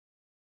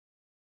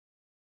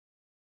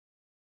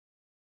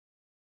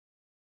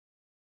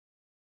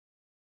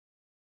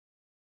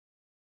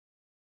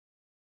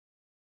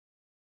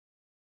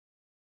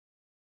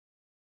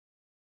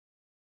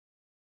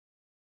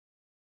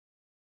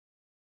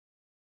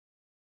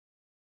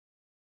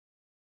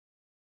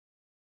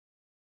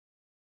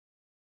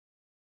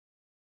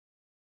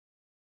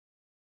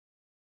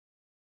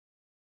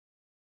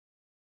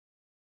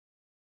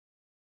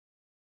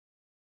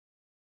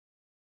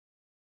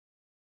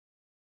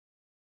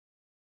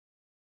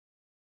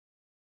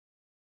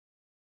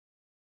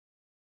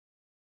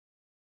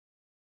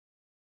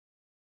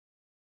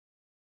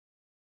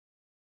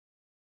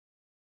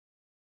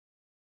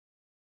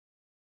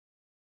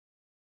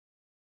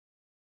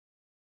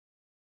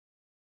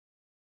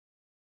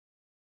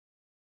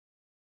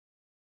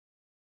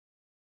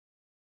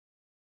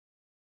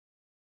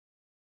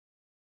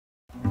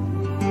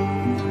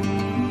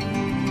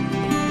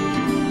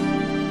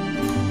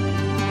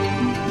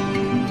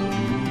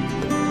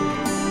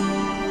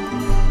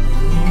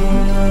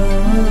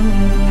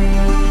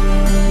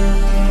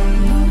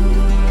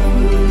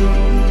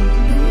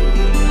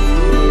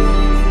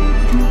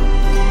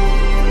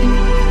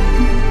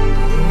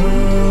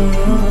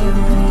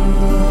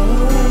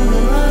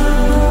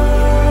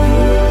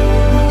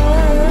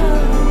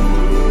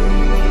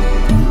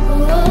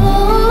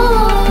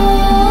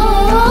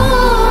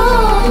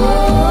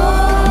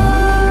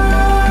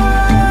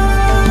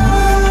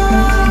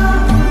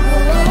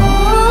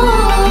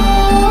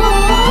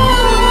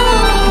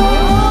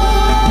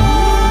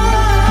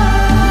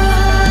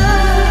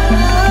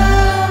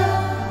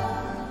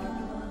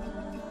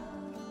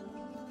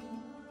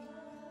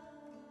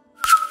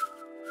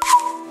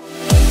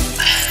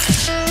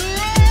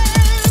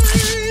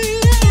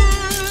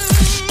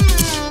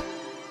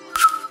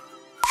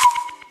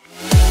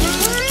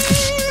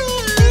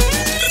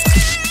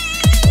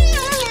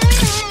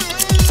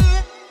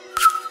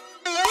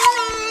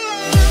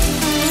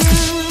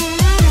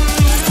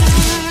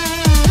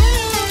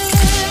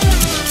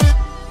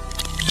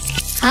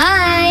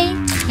Hi,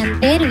 என்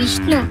பேர்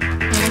விஷ்ணு.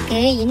 எனக்கு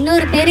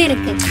இன்னொரு பேர்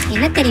இருக்கு,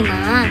 என்ன தெரியுமா?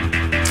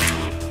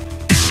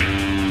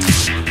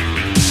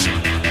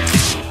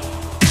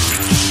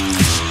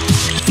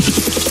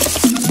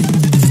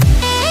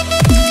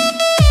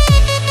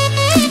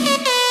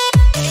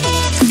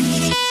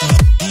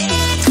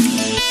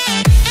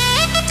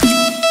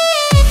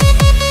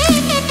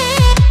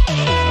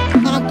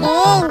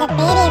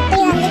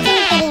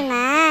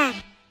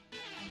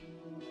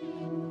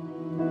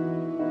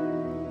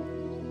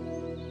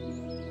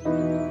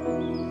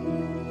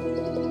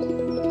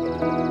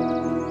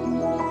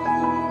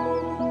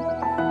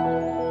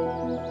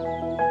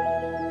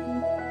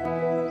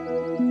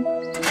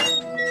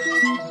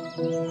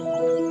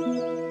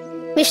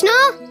 விஷ்ணு,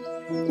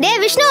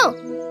 விஷ்ணு,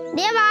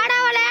 வாடா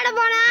விளையாட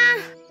போனா.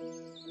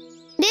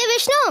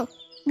 விஷ்ணு,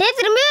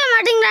 திரும்பவே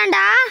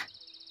மாட்டீங்களாண்டா.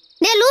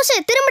 லூசு,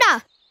 திரும்புடா.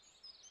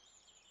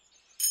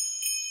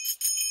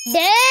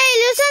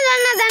 லூசு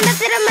தாண்டா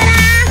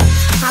திரும்புறான்.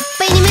 அப்ப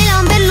இனிமேல்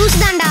அவன் பேர் லூசு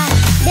தாண்டா.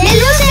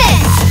 லூசு,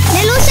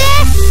 லூசு.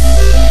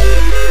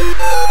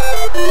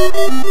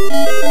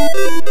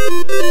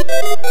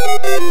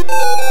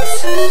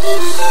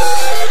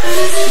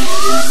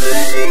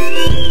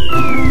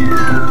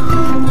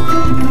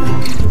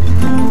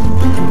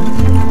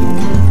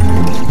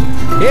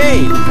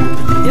 ஏய்,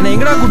 என்ன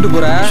எங்கடா கூட்டி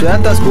போற?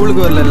 ஸ்வேதா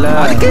ஸ்கூலுக்கு வரல,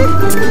 அதுக்கு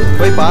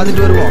போய்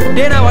பாத்துட்டு வருவோம்.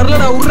 டேய் நான்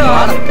வரலடா, உட்றா.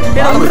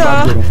 டேய் நான் உட்றா.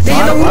 டேய்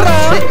என்ன உட்றா.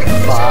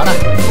 வாடா.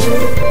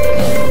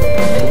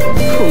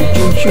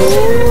 ஓச்சோ.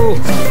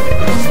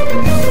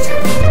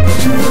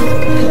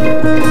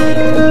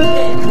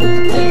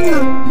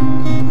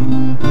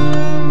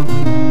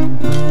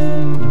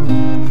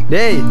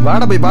 டேய்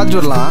வாடா போய்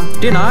பாத்துட்டு வரலாம்.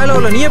 டேய் நான்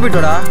இல்ல, நீயே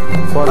போய்ட்டு வாடா.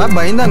 போடா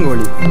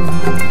பயந்தாங்கோலி.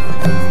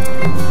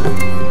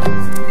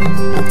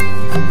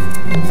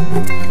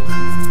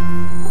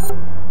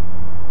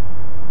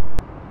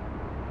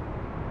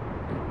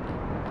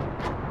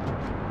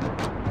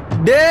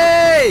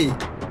 டேய்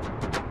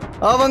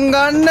அவங்க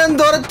அண்ணன்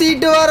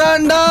துரத்திட்டு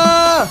வரான்டா.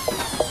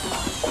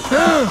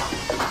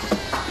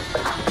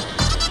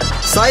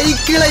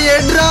 சைக்கிளை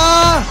எடுறா.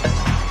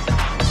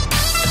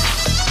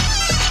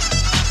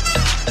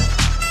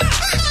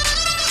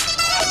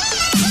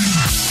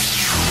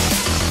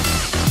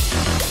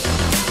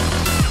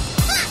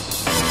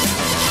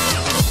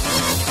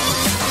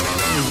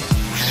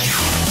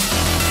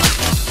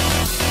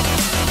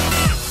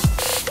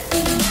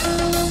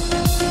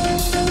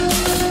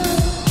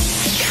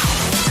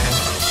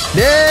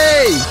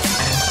 டேய்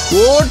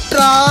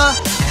ஓட்றா.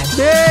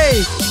 டேய்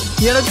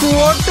எனக்கு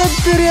ஓட்ட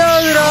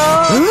தெரியாதுடா.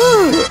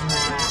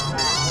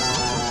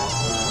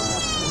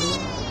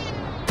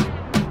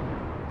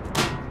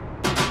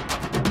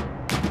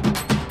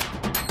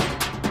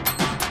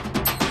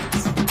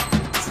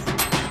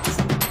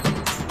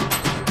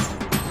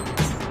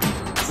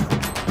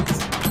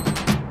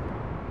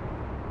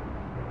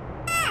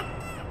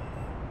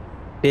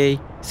 டேய்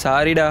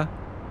சாரிடா.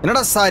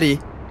 என்னடா சாரி?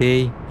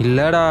 டேய்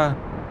இல்லடா,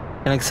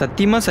 எனக்கு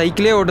சத்தியமா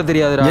சைக்கிளே ஓட்ட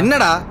தெரியாதுடா.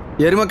 என்னடா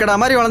எருமக்கடா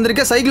மாதிரி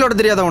வளர்ந்துருக்க, சைக்கிள் ஓட்ட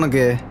தெரியாதா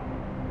உனக்கு?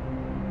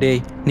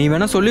 டேய் நீ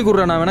வேணா சொல்லி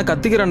கொடுறா, நான் வேணா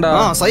கத்துக்கிறேன்டா.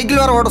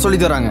 சைக்கிள் வேற ஓட்ட சொல்லி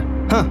தராங்க.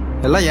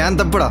 எல்லாம் ஏன்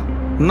தப்புடா.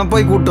 இன்னும்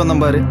போய் கூப்பிட்டு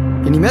வந்தேன் பாரு.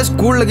 இனிமே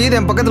ஸ்கூல்ல கீது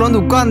என் பக்கத்துல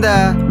வந்து உட்கார்ந்த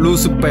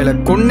லூசு பையில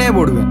கொன்னே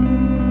போடுவேன்.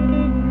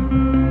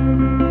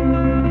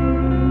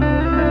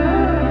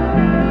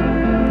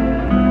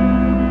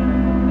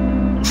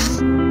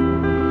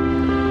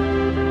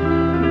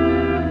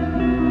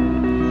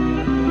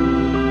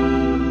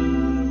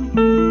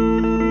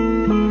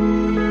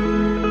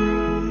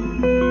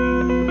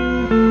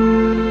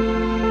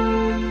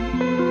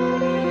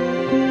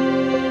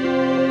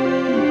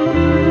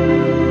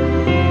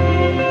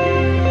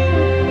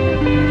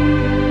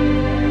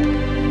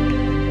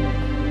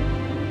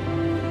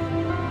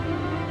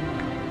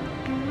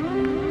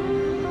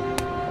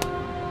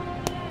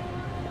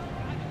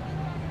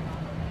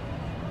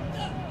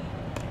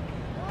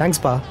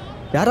 தேங்க்ஸ்பா.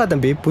 யாரா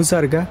தம்பி புதுசா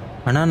இருக்க?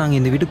 அண்ணா நாங்கள்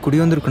இந்த வீட்டுக்கு குடி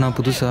வந்திருக்கோண்ணா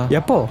புதுசா.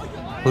 எப்போ?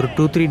 ஒரு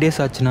 2-3 days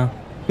ஆச்சுண்ணா.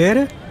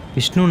 பேரு?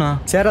 விஷ்ணுண்ணா.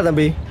 சேரா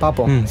தம்பி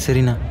பாப்போம்.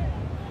 சரிண்ணா.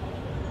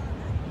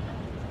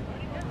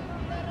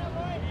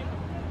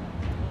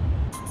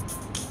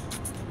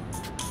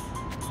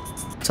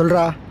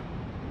 சொல்றா.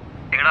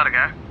 எங்கடா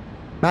இருக்க?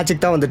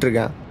 மேட்சுக்கு தான் வந்துட்டு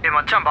இருக்கேன். ஏய்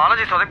மச்சான்,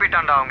 பாலாஜி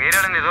சொதப்பிட்டான்டா. அவங்க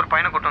ஏரியால இருந்து ஏதோ ஒரு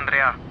பையனை கூட்டு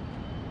வந்துறியா?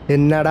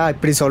 என்னடா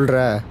இப்படி சொல்ற?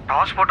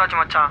 டாஸ் போட்டாச்சு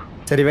மச்சான்.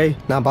 சரி வை,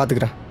 நான்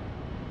பாத்துக்கிறேன்.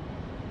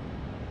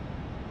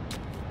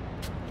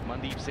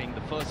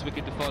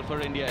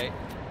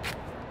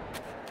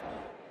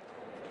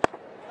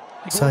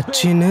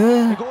 சச்சின்,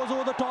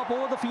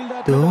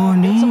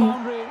 தோனி.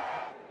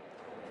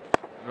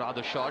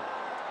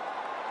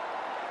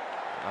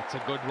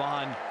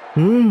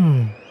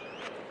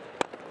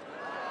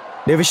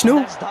 டே விஷ்ணு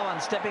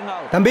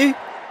தம்பி.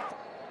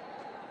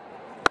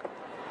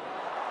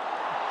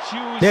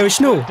 டே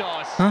விஷ்ணு.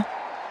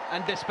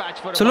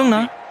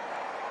 சொல்லுங்கண்ணா.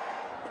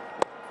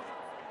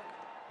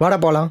 வாடா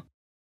போலாம்.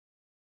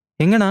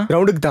 எங்கண்ணா?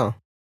 கிரவுண்டுக்கு தான்.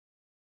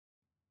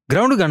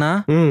 கிரவுண்டுக்காண்ணா?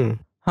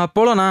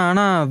 போலண்ணா.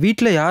 ஆனால்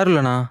வீட்டில் யாரும்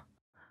இல்லைண்ணா.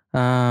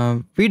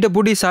 வீட்டை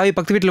பூட்டி சாவி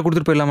பக்கத்து வீட்டில்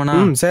கொடுத்துட்டு போயிடலாமாண்ணா?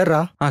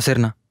 சரிடா.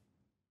 சரிண்ணா.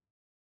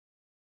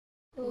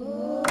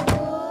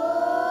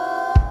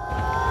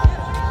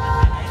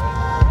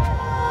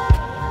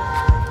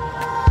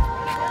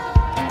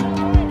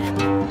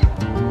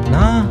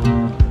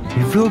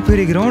 இவ்வளோ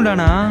பெரிய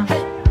கிரவுண்டாண்ணா,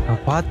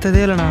 நான் பார்த்ததே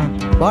இல்லைண்ணா.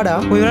 வாடா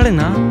போய்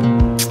விளையாடுங்கண்ணா.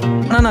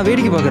 அண்ணா நான்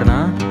வேடிக்கை பார்க்குறேண்ணா.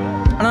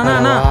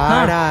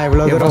 அண்ணா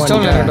இவ்வளோ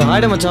தூரம்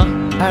ஆயிட மச்சான்.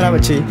 ஹாய்டா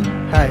மச்சி.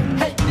 Hi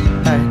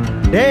hi.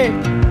 டேய்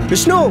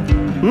விஷ்ணு.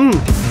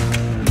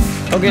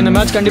 ஓகே, இந்த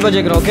மேட்ச் கண்டிப்பாக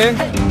ஜெயிக்கிறோம். ஓகே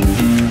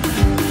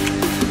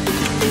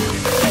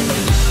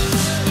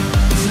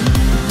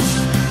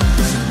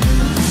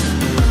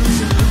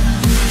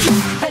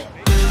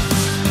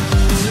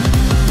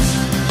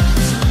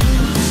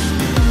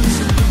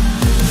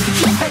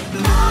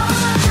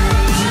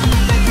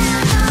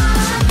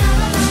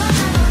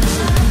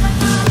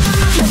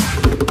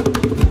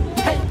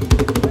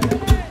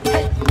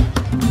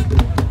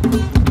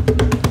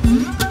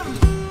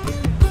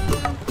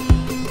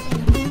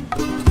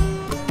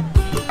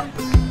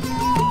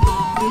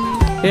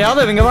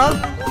யாதவ் இங்க வா.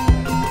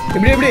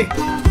 இப்படி இப்படி.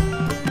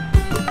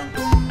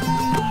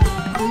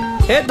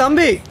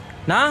 தம்பி,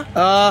 நான்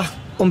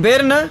உன்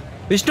பேர் என்ன?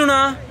 விஷ்ணுண்ணா.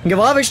 இங்க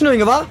வா விஷ்ணு,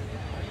 இங்க வா.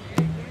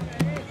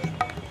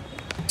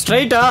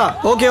 ஸ்ட்ரைட்டா?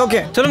 ஓகே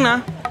ஓகே சொல்லுங்கண்ணா.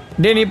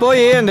 டே நீ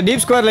போய் அந்த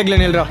டீப் ஸ்கொயர் லெக்ல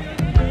நில்றா.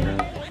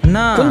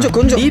 அண்ணா கொஞ்சம்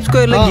கொஞ்சம் டீப்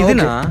ஸ்கொயர் லெக்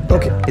இதுண்ணா.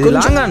 ஓகே இது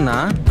லாங்கா அண்ணா?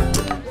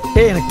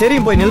 எனக்கு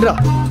தெரியும், போய் நில்றா.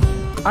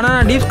 அண்ணா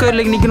டீப் ஸ்கொயர்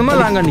லெக் நிக்கணுமா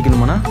லாங்கா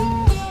நிக்கணுமாண்ணா?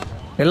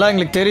 எல்லாம்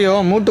எங்களுக்கு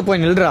தெரியும், மூட்டு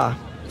போய் நில்றா.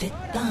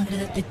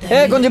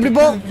 கொஞ்சம் இப்படி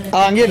போ.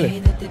 அங்கே இல்லை.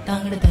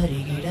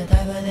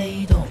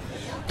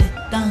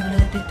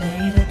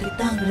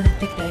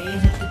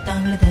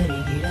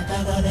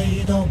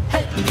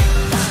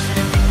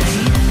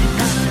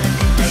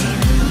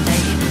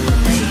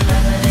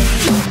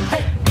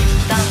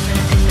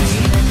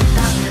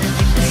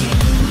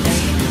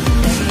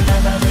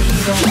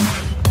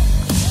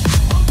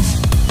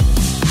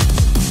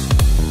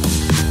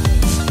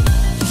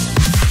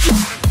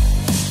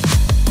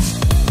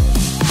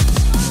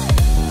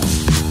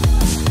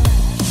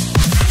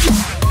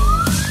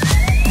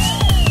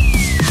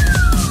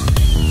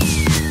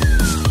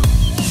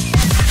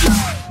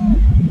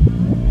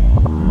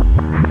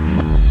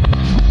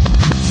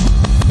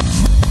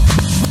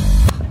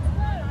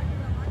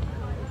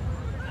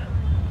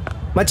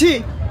 மச்சி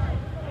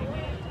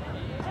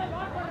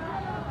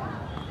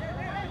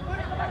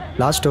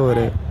லாஸ்ட்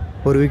ஓவர்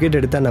ஒரு விக்கெட்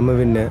எடுத்தா நம்ம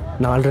வின்னு,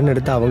 4 ரன்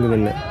எடுத்தா அவங்க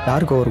வின்னு.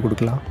 யாருக்கு ஓவர்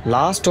கொடுக்கலாம்?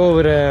 லாஸ்ட்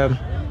ஓவர்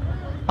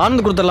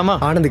ஆனந்த் கொடுத்துடலாமா?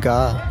 ஆனந்துக்கா?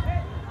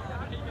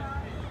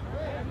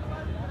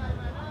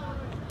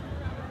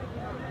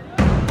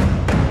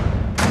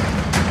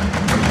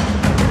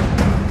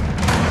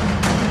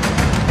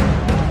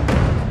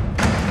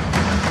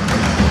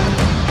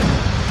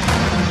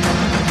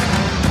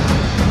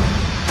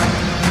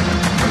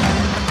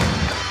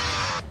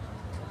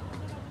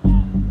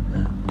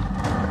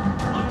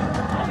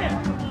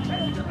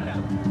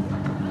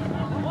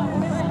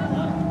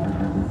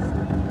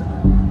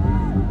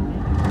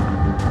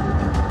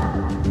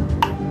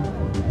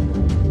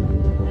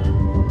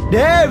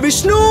 டே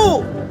விஷ்ணு,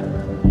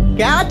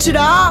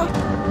 கேட்ச்டா.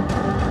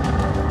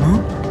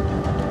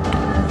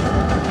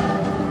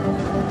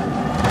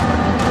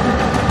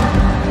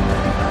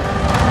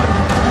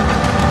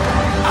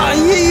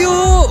 ஐயோ.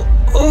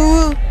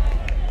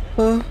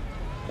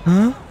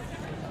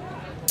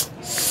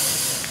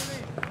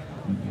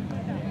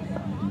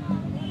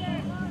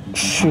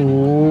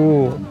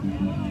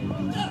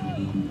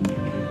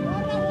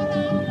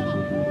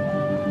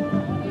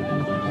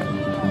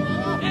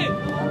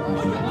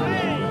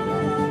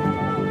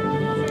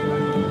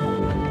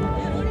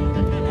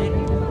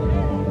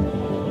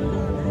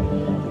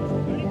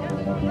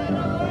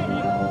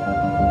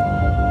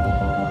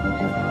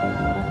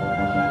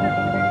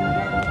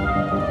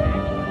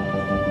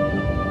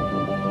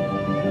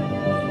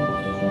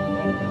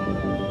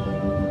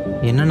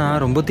 என்னண்ணா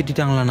ரொம்ப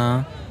திட்டாங்களாண்ணா?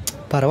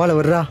 பரவாயில்ல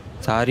விடுறா.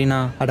 சாரிண்ணா.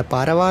 அட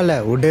பரவாயில்ல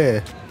விடு.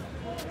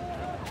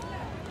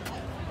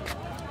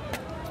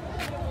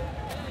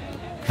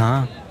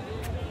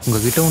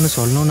 உங்ககிட்ட ஒன்று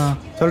சொல்லணுண்ணா.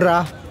 சொல்றா.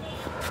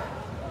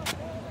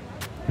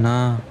 அண்ணா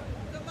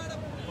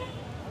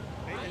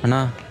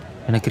அண்ணா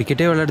எனக்கு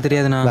கிரிக்கெட்டே விளையாட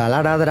தெரியாதுண்ணா.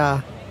 விளையாடாதடா.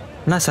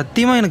 அண்ணா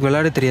சத்தியமாக எனக்கு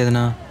விளையாட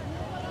தெரியாதுண்ணா.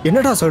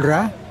 என்னடா சொல்ற?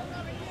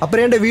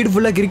 அப்புறம் ஏன்டா வீடு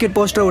ஃபுல்லாக கிரிக்கெட்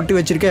போஸ்டரை ஒட்டி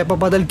வச்சிருக்க? எப்போ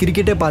பார்த்தாலும்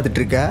கிரிக்கெட்டே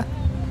பார்த்துட்டு இருக்க.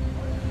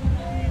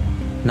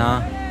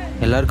 நான்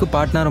எல்லாருக்கும்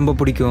பாட்டுனா ரொம்ப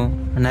பிடிக்கும்,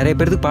 நிறைய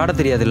பேருக்கு பாட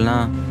தெரியாதுல்லண்ணா.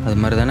 அது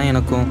மாதிரி தானே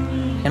எனக்கும்.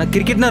 எனக்கு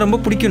கிரிக்கெட்னா ரொம்ப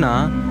பிடிக்கும்ண்ணா,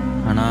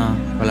 ஆனால்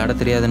விளையாட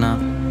தெரியாதுண்ணா.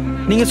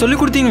 நீங்கள் சொல்லி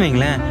கொடுத்தீங்கன்னு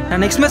வைங்களேன்,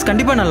 நான் நெக்ஸ்ட் மேட்ச்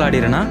கண்டிப்பாக நல்லா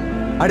ஆடிடுறேண்ணா.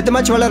 அடுத்த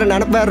மேட்ச் விளையாடுற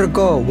நினப்பு வேறு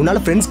இருக்கோ?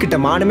 உன்னால ஃப்ரெண்ட்ஸ் கிட்ட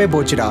மானமே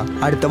போச்சுடா.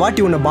 அடுத்த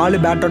வாட்டி உன்னை பாலு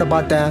பேட்டோட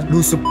பார்த்தேன்,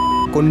 லூசு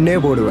கொன்னே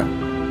போடுவேன்.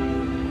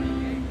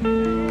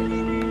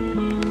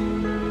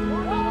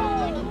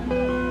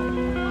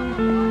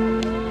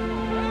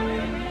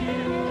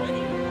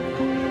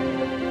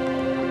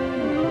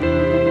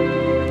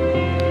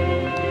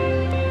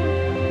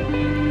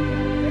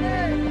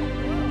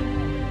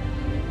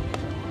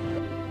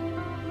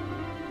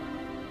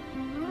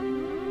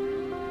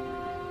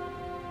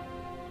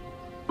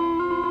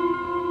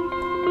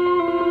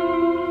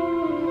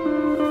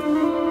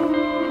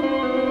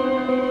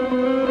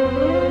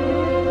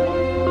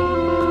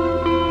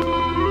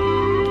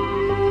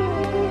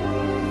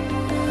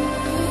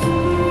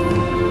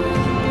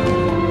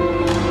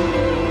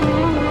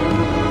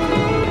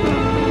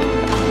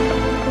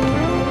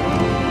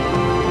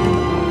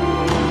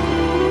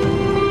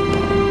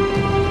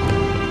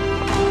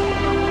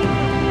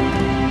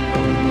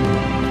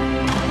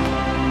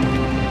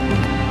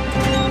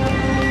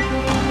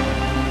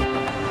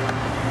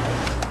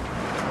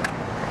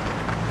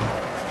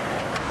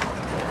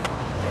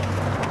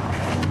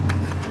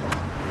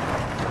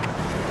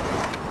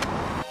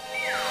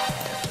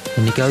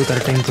 இன்னைக்காவது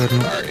கரெக்ட் டைம்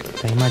போயிடணும்.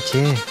 டைம்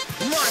ஆச்சே.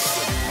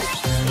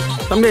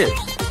 தம்பி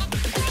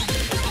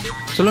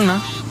சொல்லுங்கண்ணா.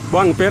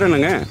 வாங்க, பேர்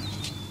என்னங்க?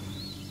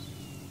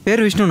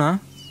 பேர் விஷ்ணுண்ணா.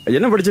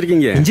 என்ன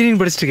படிச்சிருக்கீங்க? இன்ஜினியரிங்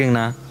படிச்சுட்டு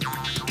இருக்கேங்கண்ணா.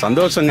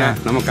 சந்தோஷங்க.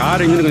 நம்ம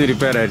கார் இன்ஜின் கொஞ்சம்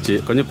ரிப்பேர் ஆயிடுச்சு,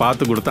 கொஞ்சம்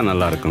பார்த்து கொடுத்தா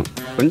நல்லா இருக்கும்.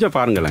 கொஞ்சம்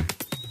பாருங்களேன்.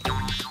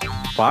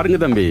 பாருங்க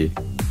தம்பி,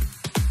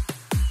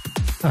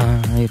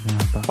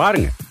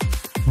 பாருங்க.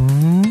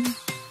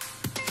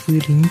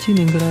 இது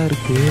இன்ஜின் எங்கடா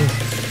இருக்கு?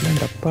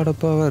 டப்பா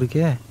டப்பாவா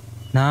இருக்கே.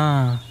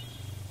 நான்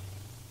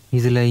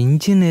இதுல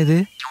இன்ஜின் எது?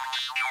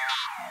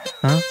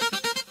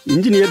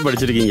 இன்ஜினியர்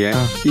படிச்சிருக்கீங்க,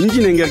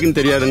 இன்ஜின் எங்க இருக்குன்னு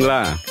தெரியாதுங்களா?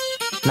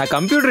 நான்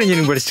கம்ப்யூட்டர்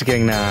இன்ஜினியரிங்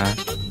படிச்சிருக்கேங்கண்ணா.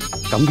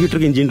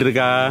 கம்ப்யூட்டருக்கு இன்ஜின்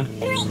இருக்கா?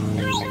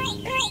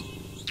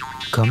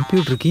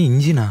 கம்ப்யூட்டருக்கு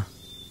இன்ஜினா?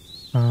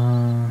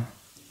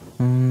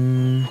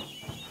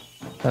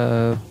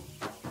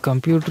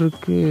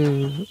 கம்ப்யூட்டருக்கு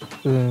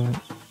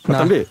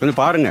தம்பி கொஞ்சம்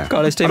பாருங்க.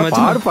 காலேஜ் டைம்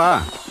ஆச்சு. பாருப்பா.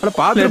 அட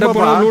பாத்துட்டு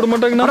போப்பா. லோட்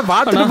மாட்டாங்கண்ணா. அட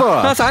பாத்துட்டு போ.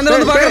 நான் சாயந்தரம்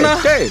வந்து பார்க்கறேண்ணா.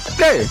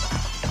 டேய்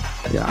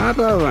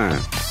யாரா அவன்?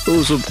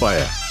 லூசுப்பாய.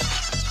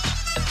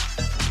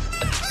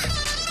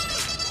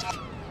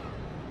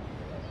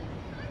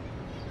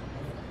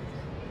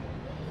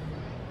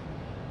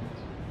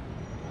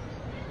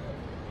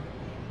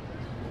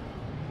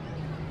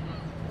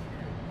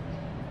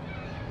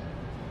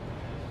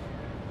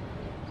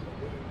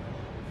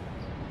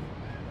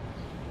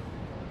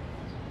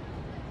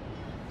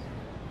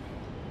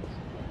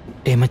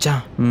 டேய்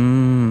மச்சான்.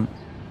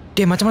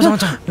 டேய்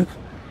மச்சான்.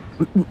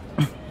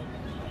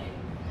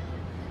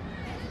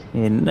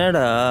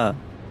 என்னடா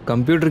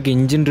கம்ப்யூட்டருக்கு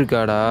இன்ஜின்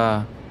இருக்காடா?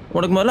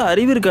 உனக்கு முதல்ல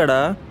அறிவு இருக்காடா?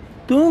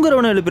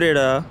 தூங்குறவனை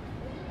எழுப்புறியடா?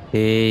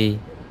 ஏய்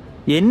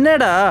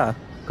என்னடா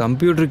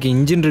கம்ப்யூட்டருக்கு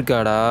இன்ஜின்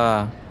இருக்காடா?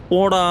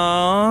 போடா.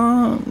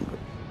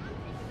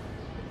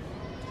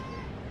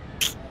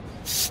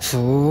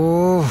 ஓ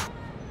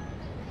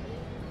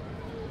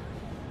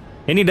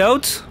எனி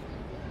டவுட்ஸ்?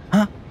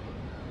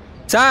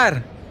 சார்,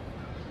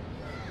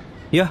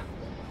 யா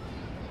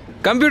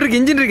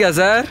கம்ப்யூட்டருக்கு இன்ஜின் இருக்கா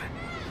சார்?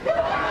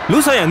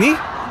 லூசாயா நீ?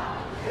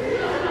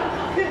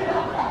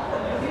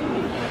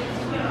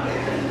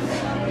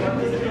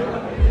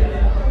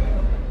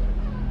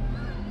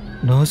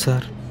 No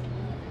sir.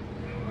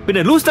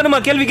 பின்ன லூஸ் தனமா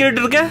கேள்வி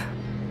கேட்டு இருக்க?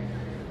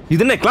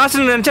 இது என்ன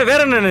கிளாஸ்ல நினைச்ச, வேற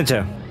என்ன நினைச்ச?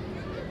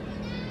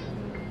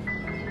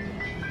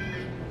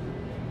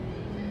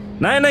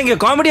 நான் என்ன இங்க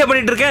காமெடியா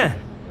பண்ணிட்டு இருக்கேன்?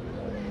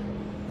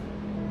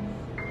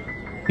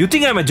 You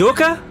think I am a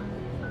joker?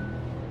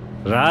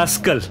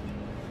 Rascal.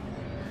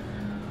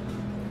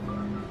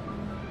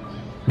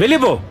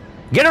 வெளியே போ.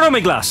 Get out of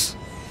my class.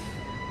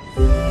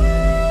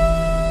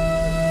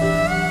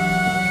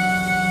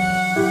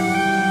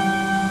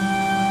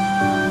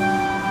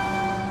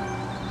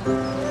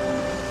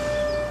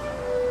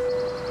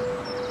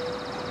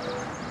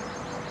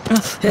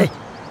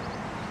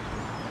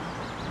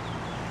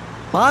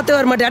 பார்த்து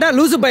வர மாட்டியாடா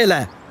லூசு பையல?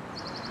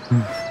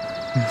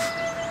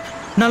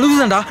 நான் லூசு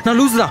தான்டா.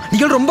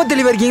 நீங்கள் ரொம்ப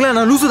தெளிவா இருக்கீங்களா?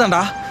 நான் லூசு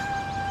தான்டா.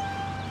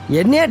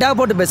 என்னையே டா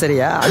போட்டு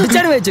பேசுறியா?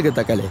 அடிச்சாடு வச்சுக்க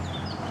தக்காளி.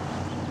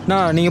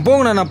 நீங்க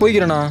போங்கண்ணா, நான்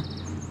போய்க்கிறேண்ணா.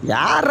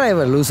 யாரா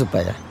இவன் லூசு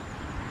பைய?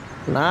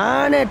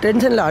 நானே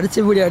டென்ஷன்ல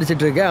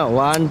அடிச்சிட்டு இருக்கேன்.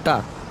 வான்ட்டா.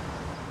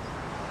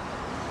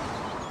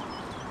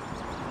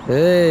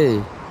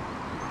 ஏய்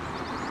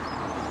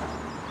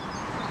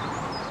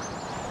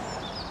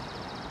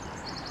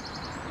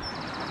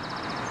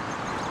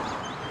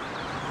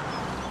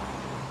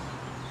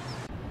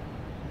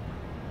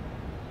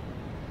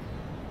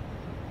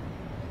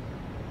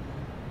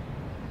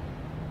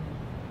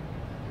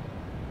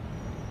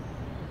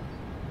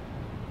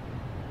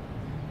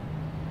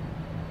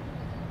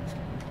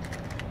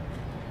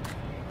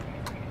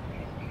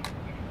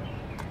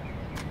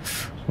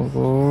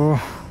ஓ,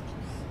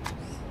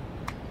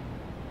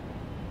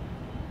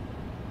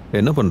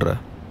 என்ன பண்ற?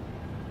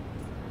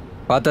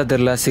 பார்த்தா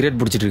தெரியல, சிகரெட்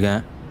பிடிச்சிட்டு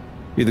இருக்கேன்.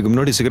 இதுக்கு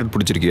முன்னாடி சிகரெட்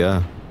பிடிச்சிருக்கியா?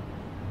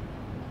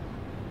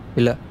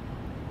 இல்லை.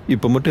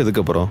 இப்போ மட்டும்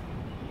எதுக்கு அப்புறம்?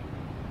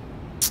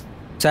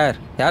 சார்,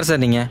 யார்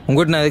சார் நீங்கள்?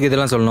 உங்கள்கிட்ட நான் எதுக்கு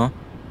இதெல்லாம் சொல்லணும்?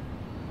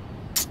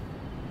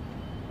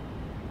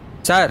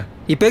 சார்,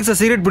 இப்போ எதுக்கு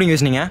சார் சிகரெட் பிடிங்க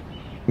வச்சுனீங்க?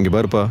 இங்கே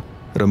பாருப்பா,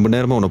 ரொம்ப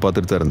நேரமாக உன்னை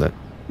பார்த்துட்டு தான் இருந்தேன்.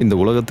 இந்த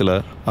உலகத்தில்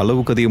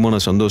அளவுக்கு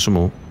அதிகமான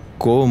சந்தோஷமும்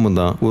கோபமும்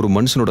தான் ஒரு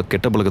மனுஷனோட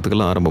கெட்ட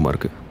பழக்கத்துக்கெல்லாம் ஆரம்பமாக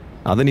இருக்குது.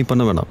 அதை நீ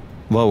பண்ண வேணாம்.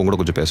 வா, உங்களோட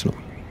கொஞ்சம் பேசணும்.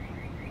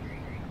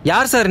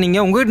 யார் சார்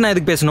நீங்கள்? உங்கள்கிட்ட நான்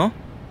எதுக்கு பேசணும்?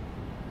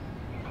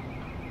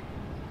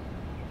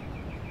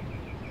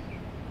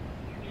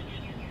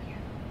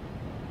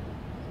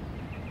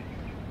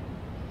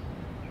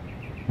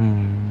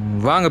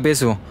 வாங்க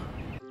பேசுவோம்.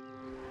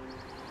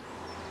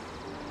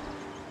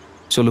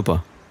 சொல்லுப்பா,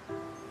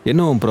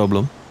 என்ன உன்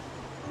ப்ராப்ளம்?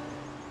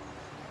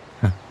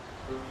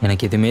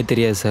 எனக்கு எதுவுமே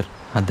தெரியாது சார்.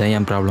 அதுதான்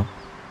என் ப்ராப்ளம்.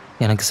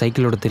 எனக்கு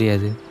சைக்கிளோட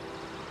தெரியாது,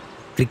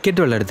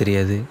 கிரிக்கெட் விளையாட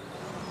தெரியாது,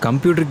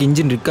 கம்ப்யூட்டருக்கு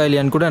இன்ஜின் இருக்கா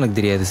இல்லையான்னு கூட எனக்கு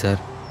தெரியாது சார்.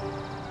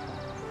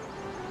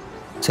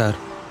 சார்,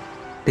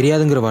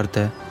 தெரியாதுங்கிற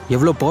வார்த்தை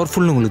எவ்வளோ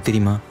பவர்ஃபுல்னு உங்களுக்கு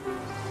தெரியுமா?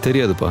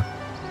 தெரியாதுப்பா,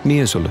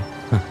 நீயே சொல்லு.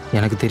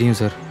 எனக்கு தெரியும்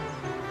சார்.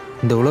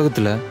 இந்த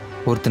உலகத்தில்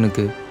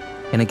ஒருத்தனுக்கு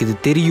எனக்கு இது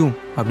தெரியும்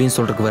அப்படின்னு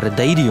சொல்கிறதுக்கு வர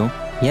தைரியம்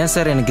ஏன்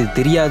சார் எனக்கு இது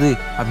தெரியாது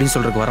அப்படின்னு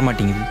சொல்கிறதுக்கு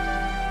வரமாட்டேங்குது?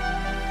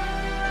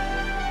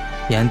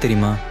 ஏன்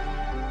தெரியுமா,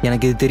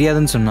 எனக்கு இது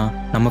தெரியாதுன்னு சொன்னால்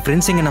நம்ம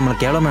ஃப்ரெண்ட்ஸ் எங்கே நம்மளை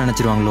கேவலமாக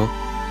நினச்சிருவாங்களோ,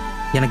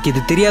 எனக்கு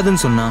இது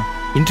தெரியாதுன்னு சொன்னால்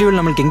இன்டர்வியூவில்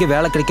நம்மளுக்கு எங்கே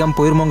வேலை கிடைக்காம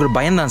போயிருமோங்கிற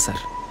பயம்தான்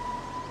சார்.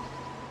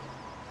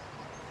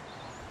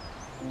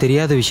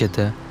 தெரியாத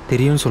விஷயத்த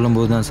தெரியும்னு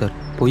சொல்லும்போது தான் சார்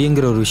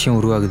பொய்ங்கிற ஒரு விஷயம்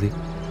உருவாகுது.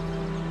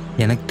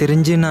 எனக்கு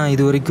தெரிஞ்சு நான்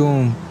இது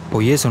வரைக்கும்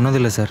பொய்யே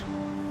சொன்னதில்லை சார்.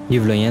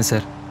 இவ்வளோ ஏன்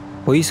சார்,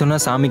 பொய்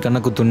சொன்னால் சாமி கண்ணை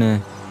குத்துன்னு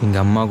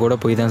எங்கள் அம்மா கூட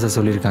பொய் தான் சார்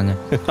சொல்லியிருக்காங்க.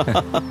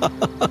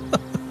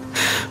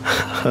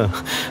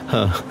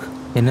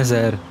 என்ன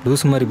சார்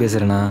லூசு மாதிரி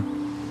பேசுகிறேண்ணா?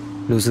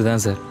 லூசு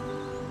தான் சார்.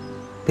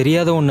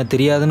 தெரியாத ஒன்றை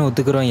தெரியாதுன்னு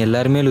ஒத்துக்கிறோம்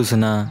எல்லாருமே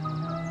லூசுண்ணா.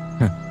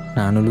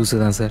 நானும் லூசு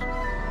தான் சார்.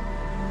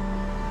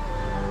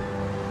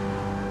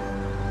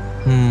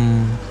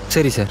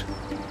 சரி சார்,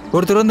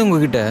 ஒருத்தர் வந்து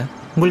உங்ககிட்ட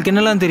உங்களுக்கு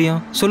என்னெல்லாம்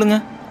தெரியும்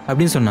சொல்லுங்கள்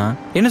அப்படின்னு சொன்னால்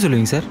என்ன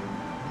சொல்லுவீங்க சார்?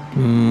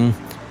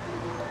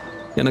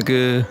 எனக்கு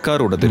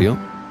கார் ஓட்ட தெரியும்,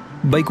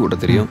 பைக் ஓட்ட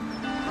தெரியும்,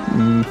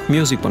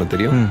 மியூசிக் பண்ண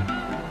தெரியும்,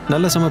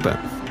 நல்லா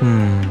சமைப்பேன்.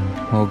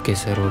 Okay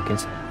sir, okay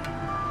sir.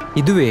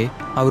 இதுவே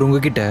அவர்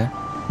உங்ககிட்ட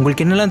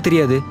உங்களுக்கு என்னெல்லாம்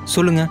தெரியாது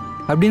சொல்லுங்க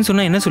அப்படின்னு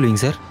சொன்னால் என்ன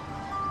சொல்லுவீங்க சார்?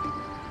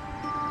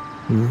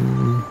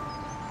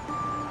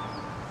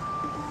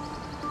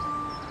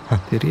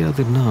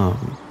 தெரியாதுன்னா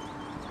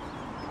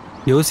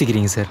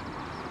யோசிக்கிறீங்க சார்.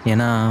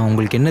 ஏன்னா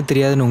உங்களுக்கு என்ன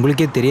தெரியாதுன்னு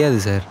உங்களுக்கே தெரியாது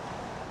சார்.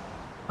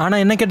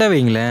 ஆனால் என்ன கேட்டால்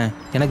வைங்களேன்,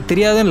 எனக்கு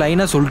தெரியாதுன்னு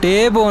லைனாக சொல்லிட்டே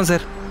போவேன்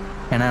சார்.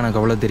 ஏன்னா எனக்கு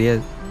அவ்வளோ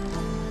தெரியாது.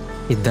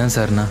 இதுதான்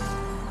சார்ண்ணா.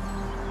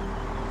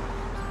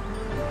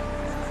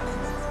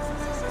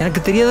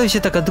 எனக்கு தெரியாத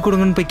விஷயத்த கற்றுக்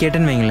கொடுங்கன்னு போய்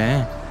கேட்டேன்னு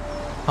வைங்களேன்,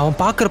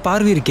 அவன் பார்க்குற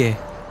பார்வை இருக்கே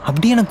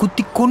அப்படியே எனக்கு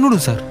குத்தி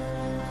கொன்னுடும் சார்.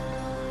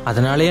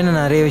 அதனாலேயே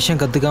நான் நிறைய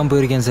விஷயம் கற்றுக்காமல்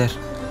போயிருக்கேன் சார்.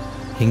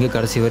 எங்கே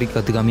கடைசி வரைக்கும்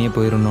கற்றுக்காமையே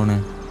போயிடணும்னு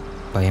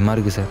பயமாக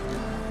இருக்குது சார்.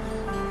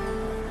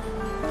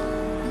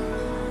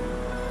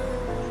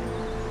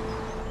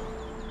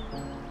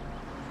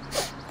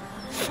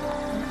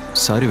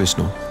 சாரி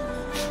விஷ்ணு,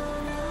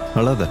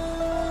 அழாத.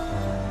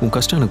 உன்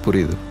கஷ்டம் எனக்கு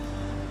புரியுது.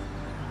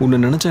 உன்னை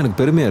நினச்சா எனக்கு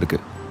பெருமையாக இருக்கு.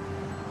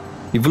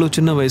 இவ்வளோ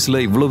சின்ன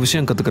வயசில் இவ்வளோ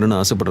விஷயம் கற்றுக்கிறேன்னு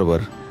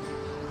ஆசைப்படுறவர்.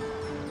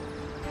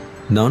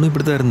 நானும்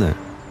இப்படி தான் இருந்தேன்.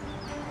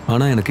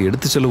 ஆனால் எனக்கு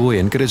எடுத்து செல்லவோ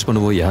என்கரேஜ்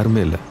பண்ணவோ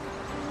யாருமே இல்லை.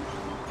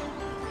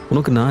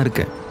 உனக்கு நான்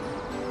இருக்கேன்.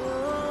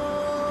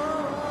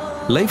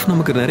 லைஃப்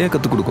நமக்கு நிறையா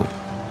கற்றுக் கொடுக்கும்.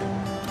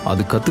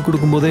 அது கற்றுக்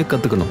கொடுக்கும்போதே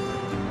கற்றுக்கணும்.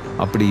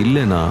 அப்படி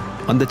இல்லைன்னா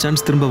அந்த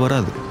சான்ஸ் திரும்ப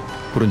வராது.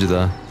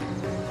 புரிஞ்சுதா?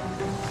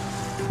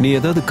 நீ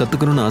ஏதாவது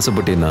கற்றுக்கணும்னு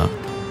ஆசைப்பட்டீன்னா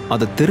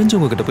அதை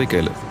தெரிஞ்சவங்க கிட்ட போய்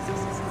கேளு.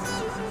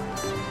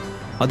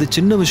 அது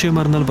சின்ன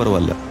விஷயமா இருந்தாலும்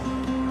பரவாயில்ல,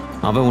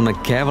 அவன் உன்னை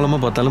கேவலமாக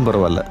பார்த்தாலும்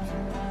பரவாயில்ல,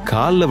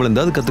 காலில்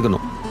விழுந்தாது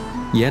கற்றுக்கணும்.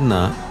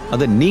 ஏன்னா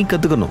அதை நீ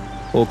கற்றுக்கணும்.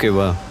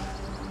 ஓகேவா?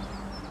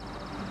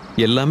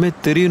 எல்லாமே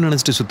தெரியும்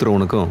நினச்சிட்டு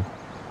சுற்றுறவனுக்கும்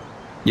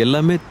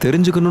எல்லாமே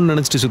தெரிஞ்சுக்கணும்னு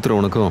நினச்சிட்டு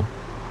சுற்றுறவனுக்கும்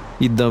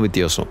இதுதான்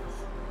வித்தியாசம்.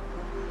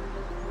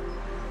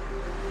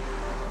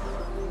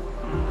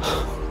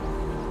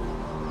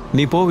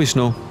 நீ போ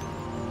விஷ்ணு,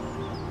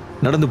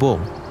 நடந்து போ.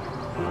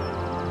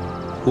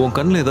 உன்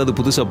கண்ணில் ஏதாவது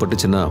புதுசாக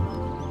பட்டுச்சுன்னா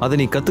அதை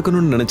நீ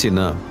கற்றுக்கணும்னு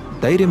நினச்சின்னா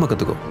தைரியமாக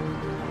கற்றுக்கோ.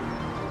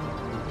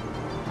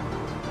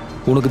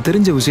 உனக்கு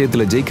தெரிஞ்ச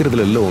விஷயத்தில்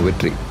ஜெயிக்கிறதுல இல்லை உன்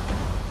வெற்றி.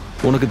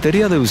 உனக்கு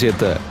தெரியாத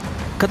விஷயத்த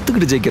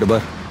கற்றுக்கிட்டு ஜெயிக்கிற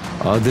பார்,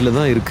 அதில்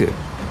தான் இருக்கு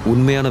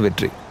உண்மையான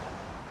வெற்றி.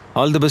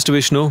 All the best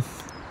Vishnu.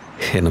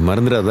 என்னை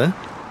மறந்துடாத.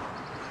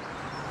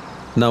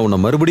 நான் உன்னை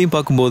மறுபடியும்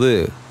பார்க்கும்போது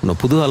உன்னை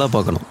புது ஆளாக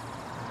பார்க்கணும்.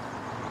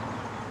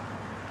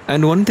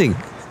 அண்ட் ஒன் திங்,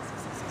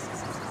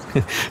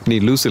 நீ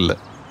லூஸ் இல்லை.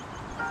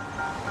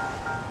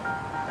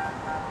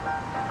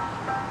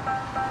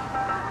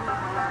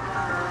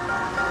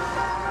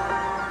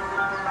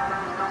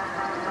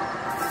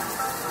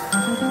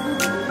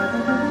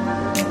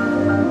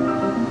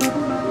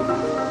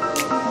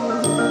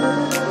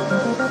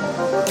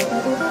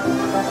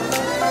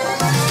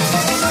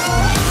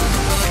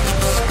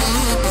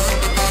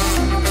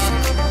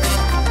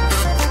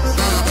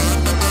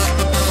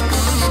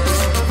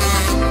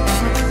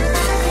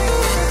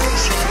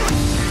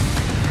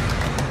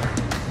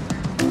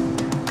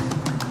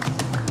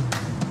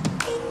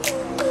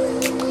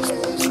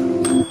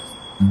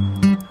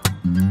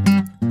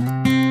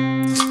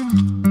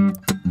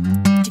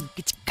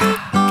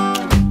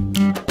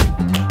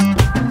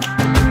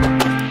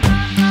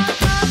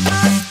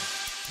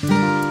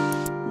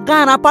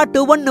 கானா பாட்டு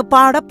ஒண்ணு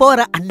பாட போற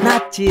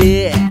அண்ணாச்சு.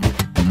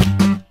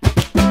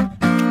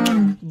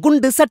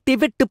 குண்டு சட்டி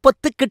விட்டு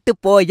பொத்துக்கிட்டு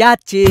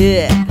போயாச்சு.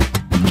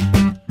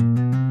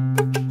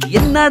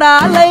 என்னடா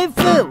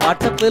லைஃப்,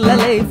 வாட்ஸ்அப்ல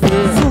லைஃப்,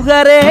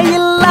 சுகரே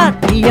இல்ல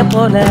டீய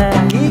போல.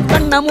 நீ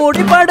கண்ண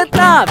மூடி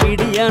படுத்தா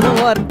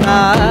விடியணும் ஒர்த்தா.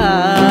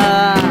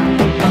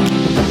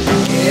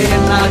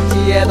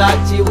 என்னாச்சு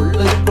ஏதாச்சு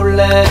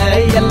உள்ளுக்குள்ள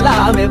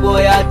எல்லாமே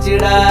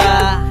போயாச்சுடா.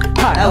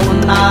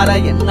 உன்னால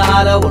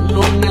என்னால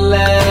ஒண்ணும் இல்ல,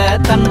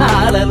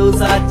 தன்னால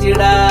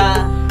லூசாச்சுடா.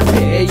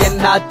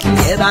 என்னாச்சு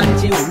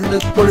ஏதாச்சு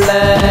உள்ளுக்குள்ள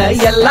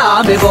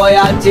எல்லாமே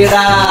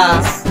போயாச்சுடா.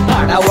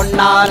 அட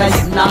உன்னால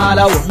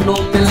என்னால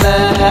ஒண்ணும் இல்ல,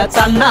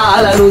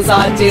 தன்னால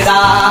லூசாச்சுடா.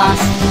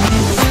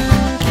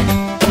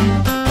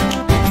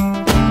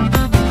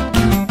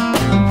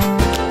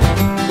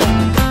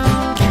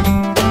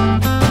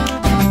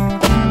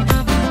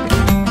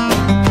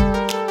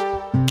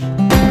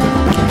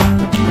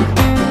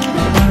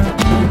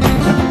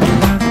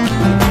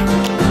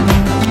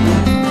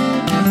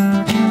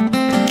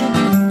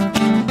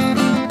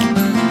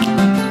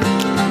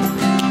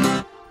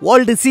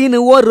 ஓல்டு சீனு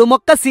ஒரு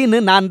மொக்க சீனு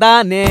நான்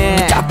தானே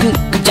சாக்கு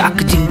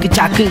சாக்கு சிங்கு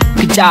சாக்கு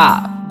கிச்சா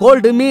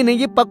கோல்டு மீன்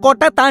இப்ப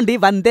கோட்டை தாண்டி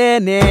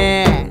வந்தேனே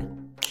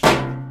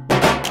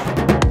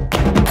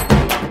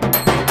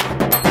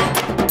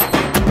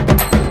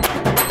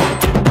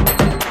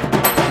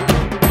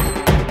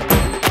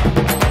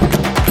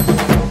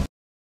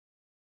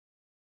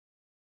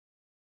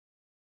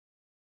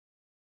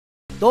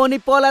தோனி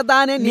போல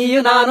தானே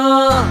நீயும்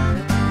நானும்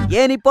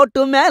ஏனி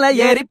போட்டு மேல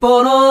ஏறி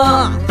போனோம்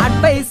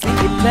அட்வைஸ்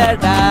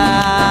இல்லடா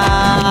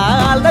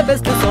ஆல் தி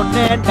பெஸ்ட்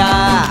சொன்னேன்டா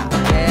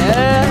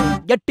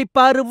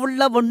எட்டிப்பாரு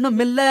உள்ள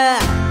ஒண்ணும் இல்ல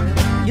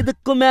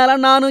இதுக்கு மேல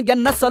நானும்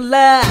என்ன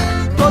சொல்ல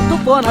தோத்து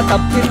போன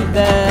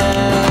தப்பில்ல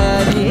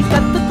நீ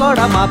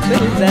கத்துக்கோட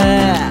மாப்பில்ல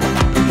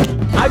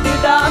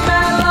அடிடா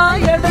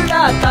மேலாம்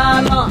எடுடா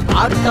தானம்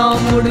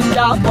ஆட்டம்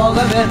முடிஞ்சா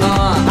போக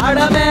வேணும்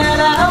அட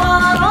மேல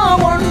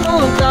வாரம்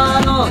ஒண்ணும்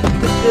தானம்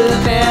இதுக்கு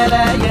மேல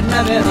என்ன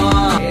வேணும்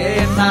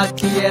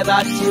என்னாச்சு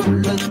ஏதாச்சு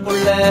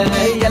உள்ளுக்குள்ள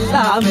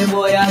எல்லாமே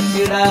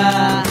போயாச்சுடா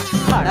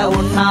அட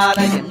உன்னால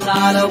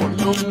என்னால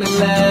ஒண்ணும்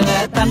இல்ல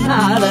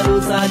தன்னால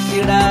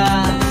லூசாச்சுடா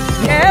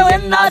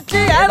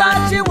என்னாச்சு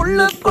ஏதாச்சு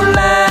உள்ளுக்குள்ள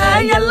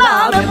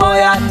எல்லாமே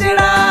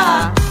போயாச்சுடா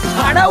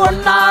அட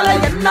ஒன்னால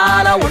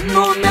என்னால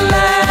ஒண்ணும் இல்ல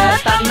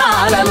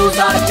தன்னால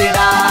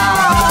லூசாச்சுடா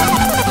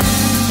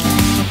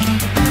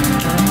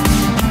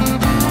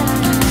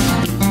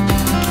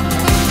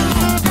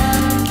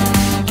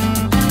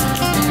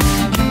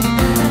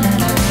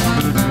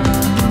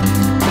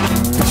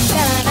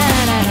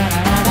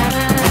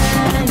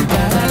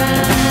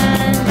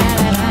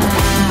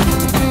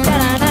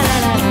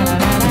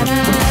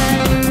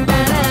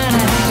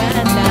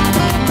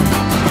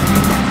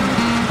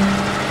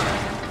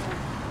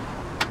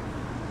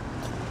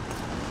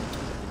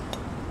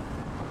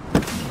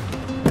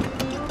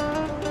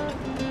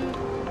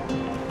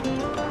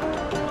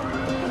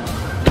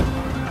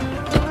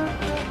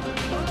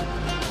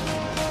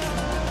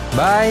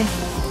பாய்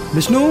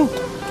விஷ்ணு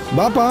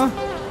பாப்பா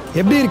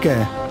எப்படி இருக்க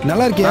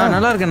நல்லா இருக்கியா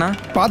நல்லா இருக்கேண்ணா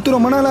பார்த்து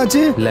ரொம்ப நாள்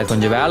ஆச்சு இல்லை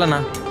கொஞ்சம் வேலைண்ணா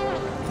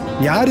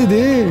யார்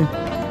இது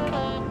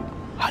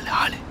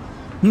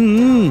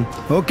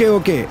ஓகே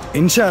ஓகே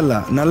இன்ஷா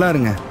அல்லாஹ் நல்லா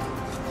இருங்க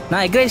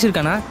நான் எக் ரைஸ்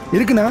இருக்காண்ணா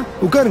இருக்குண்ணா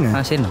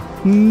உட்காருங்க சரிண்ணா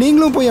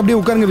நீங்களும் போய் அப்படியே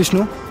உட்காருங்க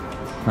விஷ்ணு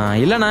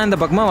இல்லைண்ணா இந்த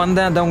பக்கமாக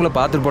வந்தேன் அதான் உங்களை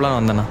பார்த்துட்டு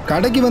போகலான்னு வந்தேண்ணா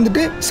கடைக்கு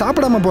வந்துட்டு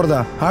சாப்பிடாம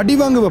போறதா அடி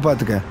வாங்குவ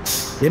பார்த்துக்க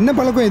என்ன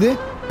பழக்கம் இது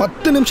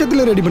 10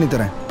 நிமிஷத்துல ரெடி பண்ணி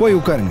தரேன் போய்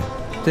உட்காருங்க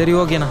சரி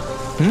ஓகேண்ணா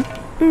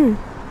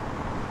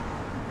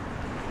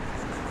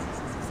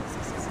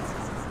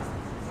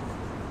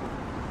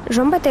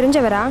ரொம்ப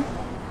தெரிஞ்சவரா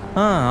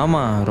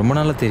ஆமாம் ரொம்ப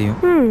நாளாக தெரியும்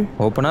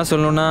ஓப்பனாக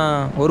சொல்லணும்னா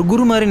ஒரு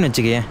குரு மாதிரின்னு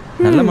வச்சுக்கேன்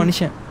நல்ல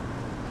மனுஷன்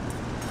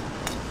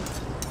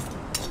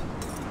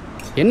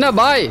என்ன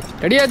பாய்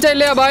ரெடி ஆச்சா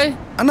இல்லையா பாய்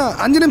அண்ணா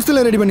 5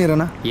 நிமிஷத்துல ரெடி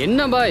பண்ணிடுறேண்ணா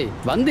என்ன பாய்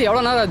வந்து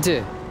எவ்வளோ நேரம் ஆச்சு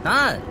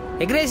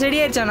எக் ரைஸ்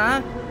ரெடி ஆயிடுச்சாண்ணா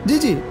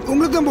ஜிஜி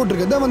உங்களுக்கு தான்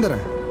போட்டிருக்கேன் தான்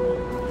வந்துடுறேன்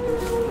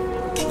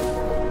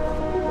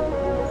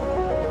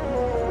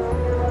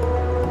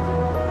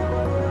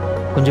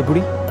கொஞ்சம்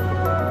புடி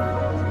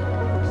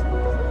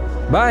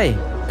பாய்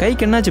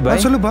கைக்கு என்னாச்சு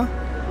பாய் சொல்லுப்பா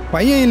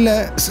பையன் இல்ல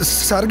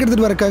சரக்கு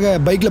எடுத்துட்டு வரக்காக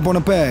பைக்ல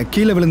போனப்ப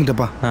கீழே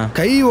விழுந்துட்டப்பா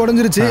கை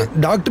உடஞ்சிருச்சு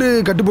டாக்டர்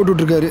கட்டு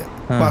போட்டு இருக்காரு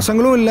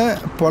பசங்களும் இல்ல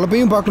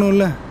பொழப்பையும் பார்க்கணும்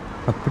இல்ல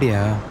அப்படியா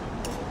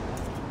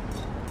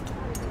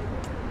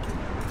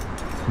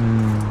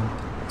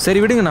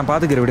சரி விடுங்க நான்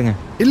பாத்துக்கிறேன் விடுங்க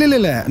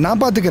இல்ல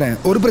நான் பாத்துக்கிறேன்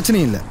ஒரு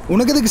பிரச்சனையும் இல்ல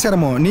உனக்கு எதுக்கு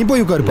சிரமம் நீ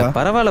போய் உட்காருப்பா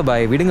பரவாயில்ல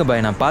பாய் விடுங்க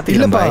பாய் நான்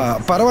பாத்துக்கிறேன் இல்லப்பா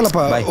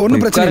பரவாயில்லப்பா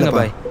ஒன்னும் பிரச்சனை இல்ல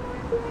பாய்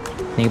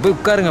நீங்க போய்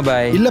உட்காருங்க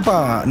பாய் இல்லப்பா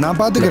நான்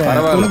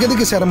பாத்துக்கிறேன் உனக்கு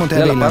எதுக்கு சிரமம்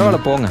தேவையில்லை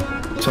பரவாயில்ல போங்க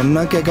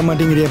சொன்னா கேட்க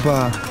மாட்டேங்கிறியப்பா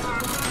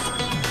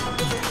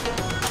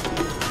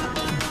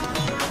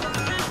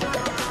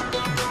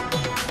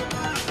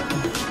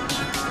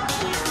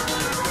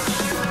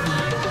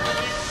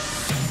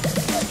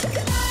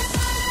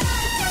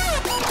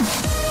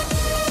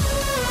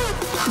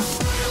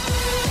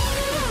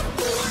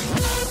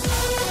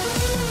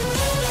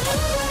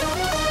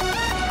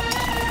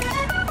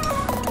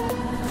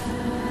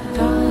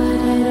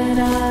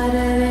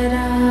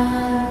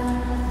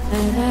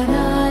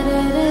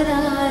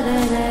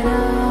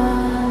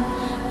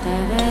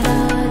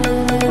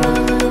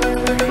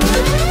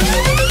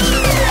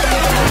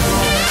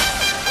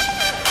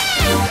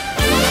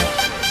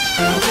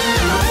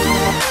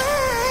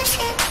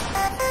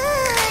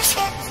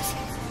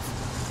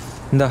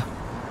இந்தா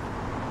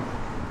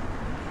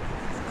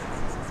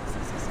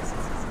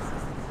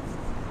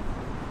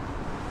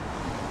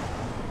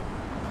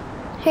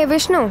ஹே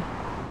விஷ்ணு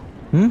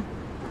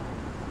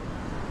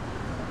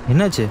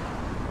என்னாச்சு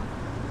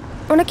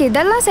உனக்கு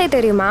இதெல்லாம் செய்ய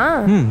தெரியுமா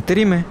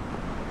தெரியுமே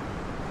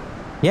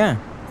ஏன்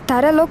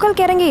தர லோக்கல்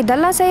இறங்கி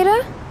இதெல்லாம் செய்யற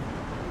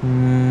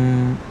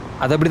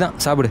அது அப்படிதான்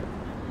சாப்பிடு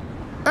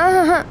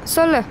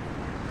சொல்லு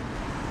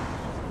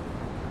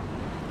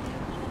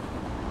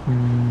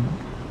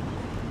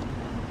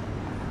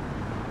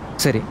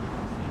சரி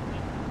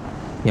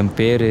என்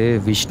பேர்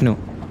விஷ்ணு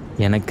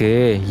எனக்கு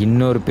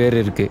இன்னொரு பேர்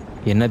இருக்கு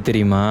என்ன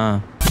தெரியுமா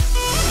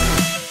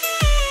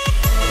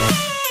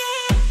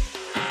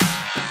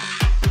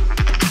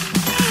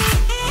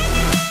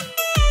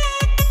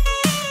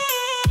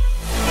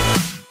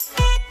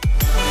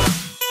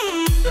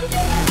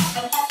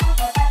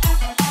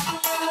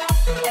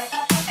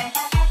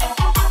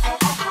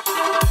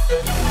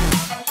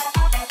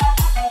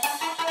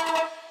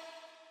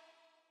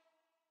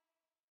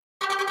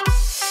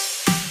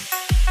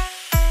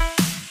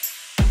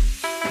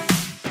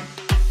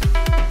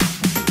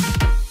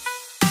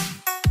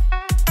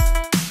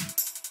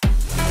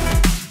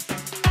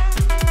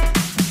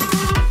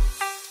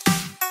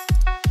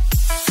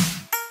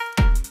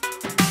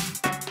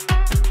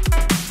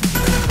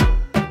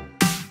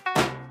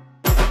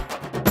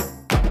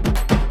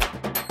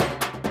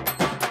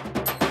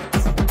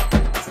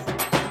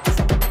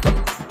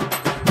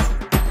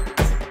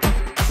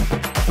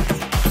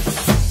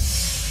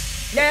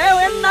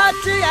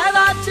வச்சு